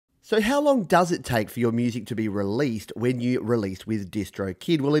So how long does it take for your music to be released when you release with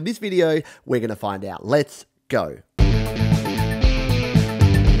DistroKid? Well, in this video, we're going to find out. Let's go.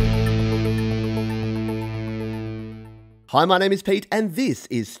 Hi, my name is Pete, and this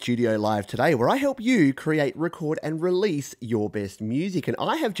is Studio Live Today, where I help you create, record, and release your best music. And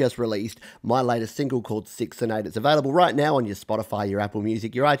I have just released my latest single called 6 and 8. It's available right now on your Spotify, your Apple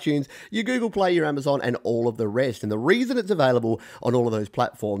Music, your iTunes, your Google Play, your Amazon, and all of the rest. And the reason it's available on all of those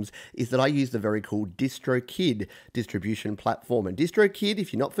platforms is that I use the very cool DistroKid distribution platform. And DistroKid,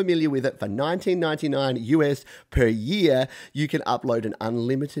 if you're not familiar with it, for $19.99 US per year, you can upload an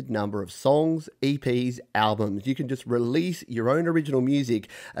unlimited number of songs, EPs, albums. You can just release your own original music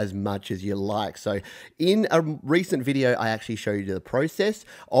as much as you like. So in a recent video, I actually showed you the process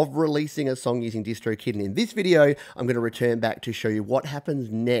of releasing a song using DistroKid. And in this video, I'm going to return back to show you what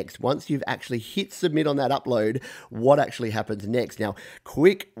happens next. Once you've actually hit submit on that upload, what actually happens next. Now,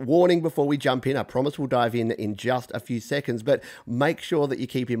 quick warning before we jump in. I promise we'll dive in just a few seconds, but make sure that you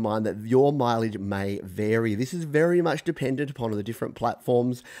keep in mind that your mileage may vary. This is very much dependent upon the different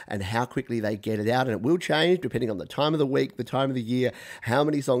platforms and how quickly they get it out. And it will change depending on the time of the week, the time of the year, how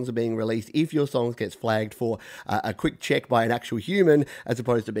many songs are being released, if your songs gets flagged for a quick check by an actual human as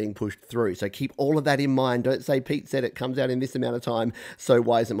opposed to being pushed through. So keep all of that in mind. Don't say Pete said it comes out in this amount of time, so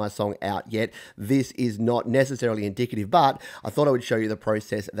why isn't my song out yet? This is not necessarily indicative, but I thought I would show you the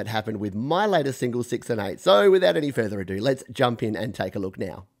process that happened with my latest single 6 and 8. So without any further ado, let's jump in and take a look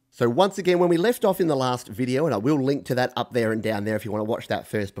now. So once again, when we left off in the last video, and I will link to that up there and down there if you want to watch that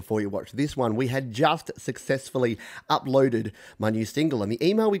first before you watch this one, we had just successfully uploaded my new single, and the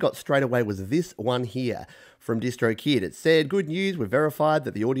email we got straight away was this one here from DistroKid. It said, "Good news, we've verified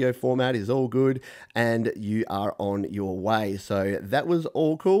that the audio format is all good and you are on your way." So that was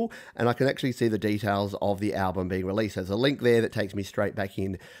all cool, and I can actually see the details of the album being released. There's a link there that takes me straight back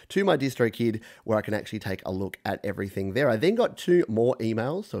in to my DistroKid where I can actually take a look at everything there. I then got two more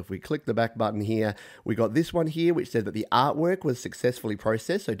emails. So if we click the back button here, we got this one here which said that the artwork was successfully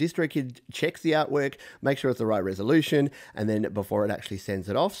processed. So DistroKid checks the artwork, makes sure it's the right resolution, and then before it actually sends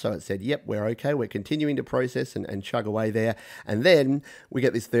it off. So it said, yep, we're okay, we're continuing to process and chug away there. And then we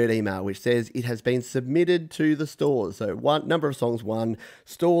get this third email which says it has been submitted to the stores. So one number of songs, one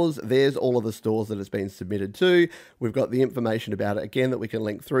stores, there's all of the stores that it's been submitted to. We've got the information about it again that we can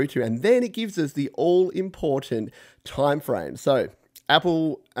link through to, and then it gives us the all important time frame. So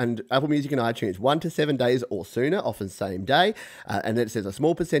Apple Music and iTunes, 1 to 7 days or sooner, often same day. And then it says a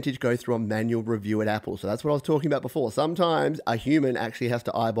small percentage go through a manual review at Apple. So that's what I was talking about before. Sometimes a human actually has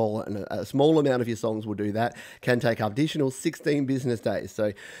to eyeball, and a small amount of your songs will do that. Can take up additional 16 business days.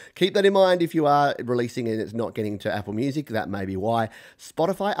 So keep that in mind if you are releasing and it's not getting to Apple Music. That may be why.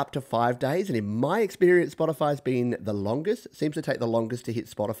 Spotify up to 5 days. And in my experience, Spotify's been the longest. It seems to take the longest to hit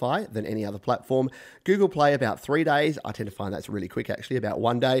Spotify than any other platform. Google Play about 3 days. I tend to find that's really quick actually, about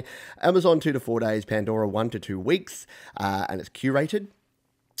 1 day. Amazon 2 to 4 days, Pandora 1 to 2 weeks, and it's curated.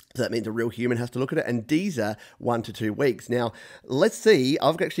 So that means a real human has to look at it. And Deezer, 1 to 2 weeks. Now, let's see.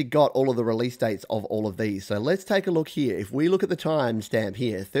 I've actually got all of the release dates of all of these. So let's take a look here. If we look at the timestamp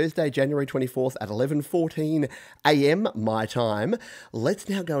here, Thursday, January 24th at 11:14 a.m. my time. Let's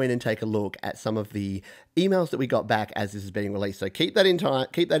now go in and take a look at some of the emails that we got back as this is being released. So keep that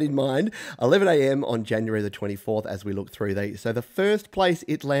in mind. 11 a.m. on January the 24th as we look through these. So the first place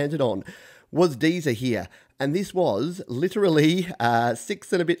it landed on was Deezer here. And this was literally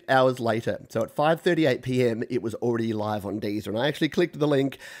 6 and a bit hours later. So at 5:38 p.m, it was already live on Deezer. And I actually clicked the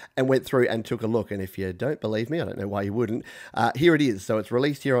link and went through and took a look. And if you don't believe me, I don't know why you wouldn't. Here it is. So it's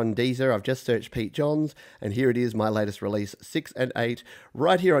released here on Deezer. I've just searched Pete Johns. And here it is, my latest release, 6 and 8,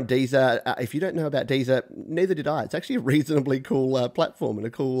 right here on Deezer. If you don't know about Deezer, neither did I. It's actually a reasonably cool platform and a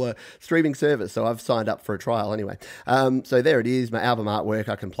cool streaming service. So I've signed up for a trial anyway. So there it is, my album artwork.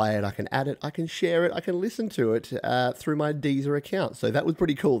 I can play it, I can add it, I can share it, I can listen to it through my Deezer account. So that was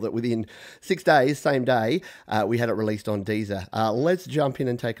pretty cool that within 6 days, same day, we had it released on Deezer. Let's jump in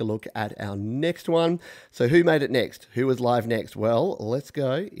and take a look at our next one. So who made it next? Who was live next? Well, let's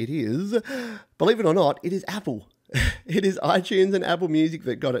go. It is, believe it or not, it is Apple. It is iTunes and Apple Music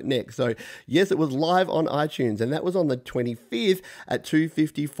that got it next. So yes, it was live on iTunes, and that was on the 25th at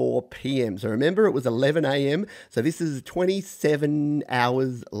 2:54 p.m. So remember, it was 11 a.m. So this is 27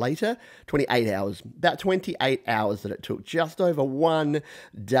 hours later, 28 hours, about 28 hours that it took, just over 1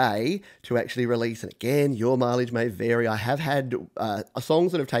 day to actually release. And again, your mileage may vary. I have had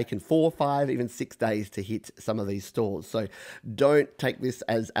songs that have taken 4, 5, even 6 days to hit some of these stores. So don't take this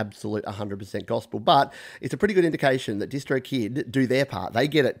as absolute 100% gospel, but it's a pretty good indication notification that DistroKid do their part. They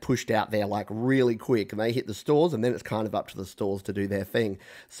get it pushed out there like really quick, and they hit the stores, and then it's kind of up to the stores to do their thing.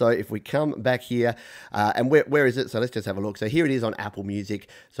 So if we come back here, and where is it? So let's just have a look. So here it is on Apple Music.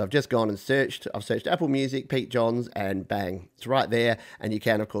 So I've just gone and searched. I've searched Apple Music, Pete Johns, and bang, it's right there. And you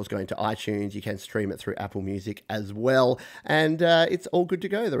can, of course, go into iTunes. You can stream it through Apple Music as well, and it's all good to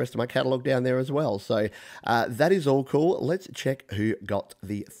go. The rest of my catalog down there as well. So that is all cool. Let's check who got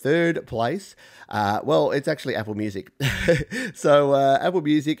the third place. Well, it's actually Apple Music. So Apple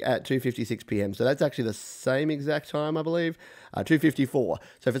Music at 2:56 p.m. So that's actually the same exact time, I believe. 2:54.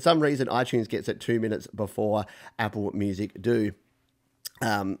 So for some reason, iTunes gets it 2 minutes before Apple Music do.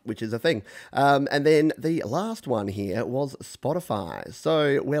 Which is a thing. And then the last one here was Spotify.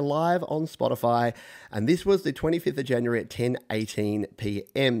 So we're live on Spotify, and this was the 25th of January at 10:18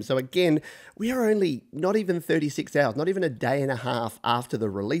 p.m. So again, we are only not even 36 hours, not even a day and a half after the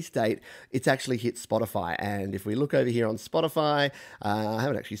release date, it's actually hit Spotify. And if we look over here on Spotify, I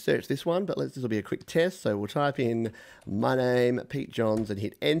haven't actually searched this one, but this will be a quick test. So we'll type in my name, Pete Johns, and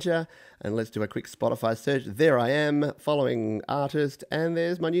hit enter. And let's do a quick Spotify search. There I am, following artist, and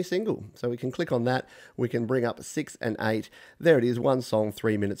there's my new single. So we can click on that. We can bring up 6 and 8. There it is, one song,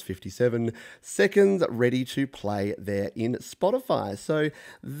 3 minutes, 57 seconds, ready to play there in Spotify. So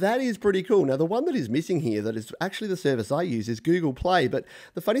that is pretty cool. Now, the one that is missing here, that is actually the service I use, is Google Play. But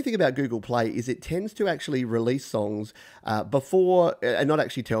the funny thing about Google Play is it tends to actually release songs before and not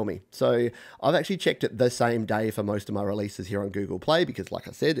actually tell me. So I've actually checked it the same day for most of my releases here on Google Play because, like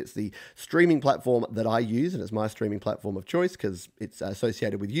I said, it's the streaming platform that I use, and it's my streaming platform of choice because it's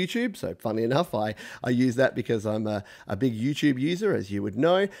associated with YouTube. So funnily enough, I use that because I'm a big YouTube user, as you would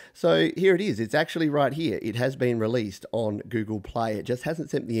know. So here it is. It's actually right here. It has been released on Google Play. It just hasn't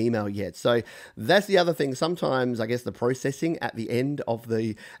sent the email yet. So that's the other thing. Sometimes I guess the processing at the end of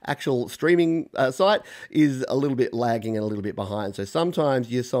the actual streaming site is a little bit lagging and a little bit behind. So sometimes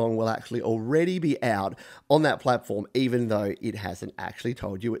your song will actually already be out on that platform, even though it hasn't actually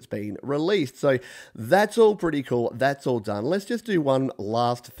told you it's been released. So that's all pretty cool. That's all done. Let's just do one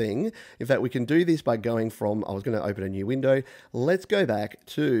last thing. In fact, we can do this by going from, I was going to open a new window. Let's go back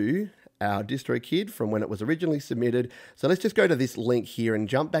to our DistroKid from when it was originally submitted. So let's just go to this link here and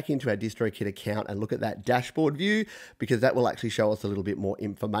jump back into our DistroKid account and look at that dashboard view, because that will actually show us a little bit more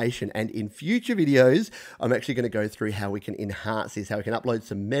information. And in future videos, I'm actually going to go through how we can enhance this, how we can upload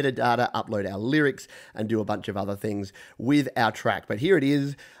some metadata, upload our lyrics, and do a bunch of other things with our track. But here it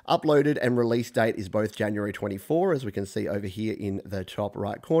is, uploaded, and release date is both January 24, as we can see over here in the top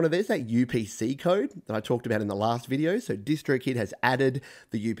right corner. There's that UPC code that I talked about in the last video. So DistroKid has added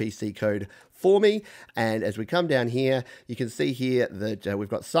the UPC code for me, and as we come down here, you can see here that we've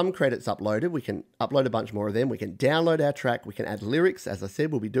got some credits uploaded. We can upload a bunch more of them. We can download our track. We can add lyrics. As I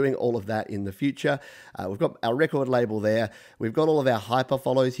said, we'll be doing all of that in the future. We've got our record label there. We've got all of our hyper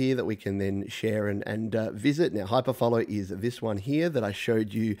follows here that we can then share and visit. Now, hyper follow is this one here that I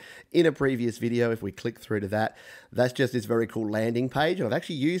showed you in a previous video. If we click through to that, that's just this very cool landing page, and I've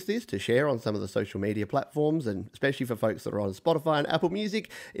actually used this to share on some of the social media platforms, and especially for folks that are on Spotify and Apple Music,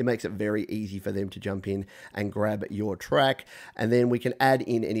 it makes it very easy for them to jump in and grab your track, and then we can add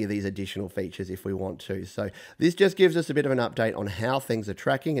in any of these additional features if we want to. So this just gives us a bit of an update on how things are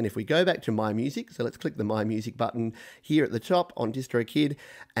tracking. And if we go back to My Music, so let's click the My Music button here at the top on DistroKid,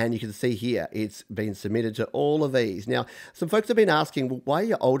 and you can see here it's been submitted to all of these. Now, some folks have been asking, well, why are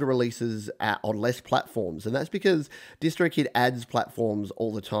your older releases on less platforms? And that's because DistroKid adds platforms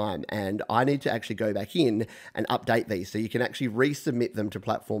all the time, and I need to actually go back in and update these so you can actually resubmit them to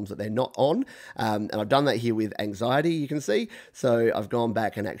platforms that they're not on. And I've done that here with Anxiety, you can see. So I've gone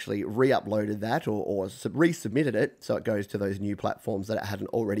back and actually re-uploaded that or resubmitted it so it goes to those new platforms that it hadn't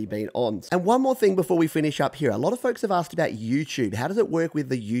already been on. And one more thing before we finish up here. A lot of folks have asked about YouTube. How does it work with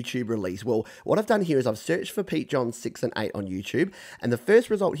the YouTube release? Well, what I've done here is I've searched for Pete Johns 6 and 8 on YouTube, and the first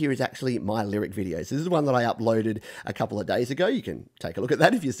result here is actually my lyric videos. This is one that I uploaded a couple of days ago. You can take a look at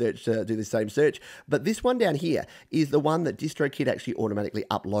that if you search do the same search. But this one down here is the one that DistroKid actually automatically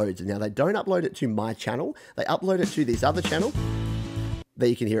uploads. And now they don't upload it to my channel. They upload it to this other channel. There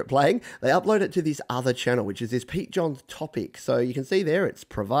you can hear it playing. They upload it to this other channel, which is this Pete Johns topic. So you can see there, it's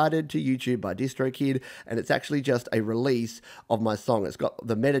provided to YouTube by DistroKid, and it's actually just a release of my song. It's got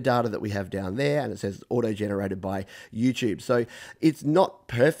the metadata that we have down there, and it says auto-generated by YouTube. So it's not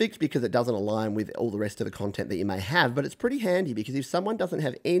perfect because it doesn't align with all the rest of the content that you may have, but it's pretty handy because if someone doesn't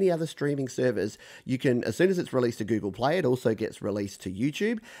have any other streaming service, you can, as soon as it's released to Google Play, it also gets released to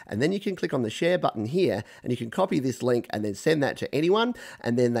YouTube, and then you can click on the share button here, and you can copy this link and then send that to anyone.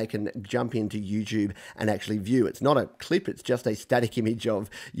 and then they can jump into YouTube and actually view. It's not a clip, it's just a static image of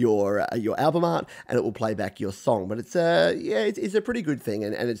your album art, and it will play back your song. But it's it's a pretty good thing,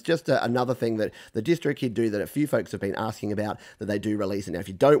 and it's just another thing that the DistroKid do that a few folks have been asking about, that they do release it. Now, if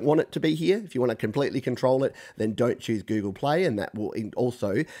you don't want it to be here, if you want to completely control it, then don't choose Google Play, and that will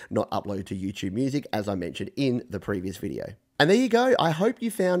also not upload to YouTube Music, as I mentioned in the previous video. And there you go. I hope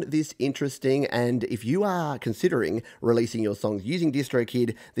you found this interesting, and if you are considering releasing your songs using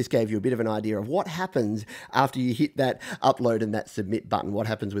DistroKid, this gave you a bit of an idea of what happens after you hit that upload and that submit button, what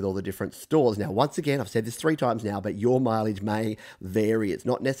happens with all the different stores. Now, once again, I've said this 3 times now, but your mileage may vary. It's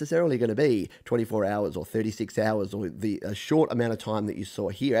not necessarily going to be 24 hours or 36 hours or a short amount of time that you saw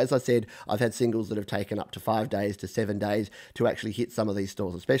here. As I said, I've had singles that have taken up to 5 days to 7 days to actually hit some of these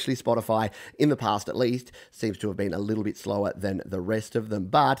stores, especially Spotify, in the past at least, seems to have been a little bit slower than the rest of them.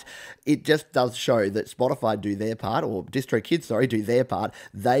 But it just does show that Spotify do their part, or DistroKid, sorry, do their part.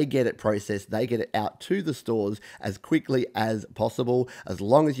 They get it processed, they get it out to the stores as quickly as possible. As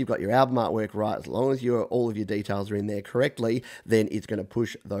long as you've got your album artwork right, as long as all of your details are in there correctly, then it's going to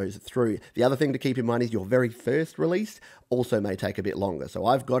push those through. The other thing to keep in mind is your very first release also may take a bit longer. So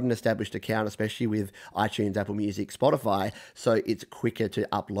I've got an established account, especially with iTunes, Apple Music, Spotify, so it's quicker to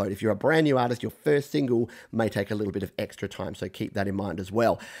upload. If you're a brand new artist, your first single may take a little bit of extra time, so keep that in mind as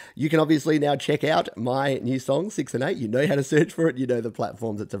well. You can obviously now check out my new song, 6 and 8. You know how to search for it, you know the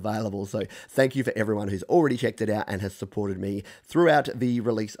platforms it's available. So thank you for everyone who's already checked it out and has supported me throughout the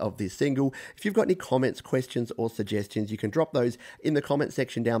release of this single. If you've got any comments, questions, or suggestions, you can drop those in the comment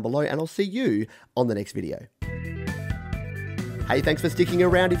section down below, and I'll see you on the next video. Hey, thanks for sticking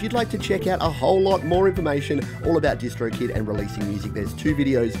around. If you'd like to check out a whole lot more information all about DistroKid and releasing music, there's 2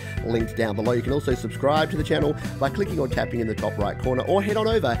 videos linked down below. You can also subscribe to the channel by clicking or tapping in the top right corner, or head on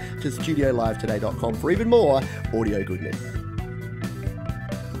over to studiolivetoday.com for even more audio goodness.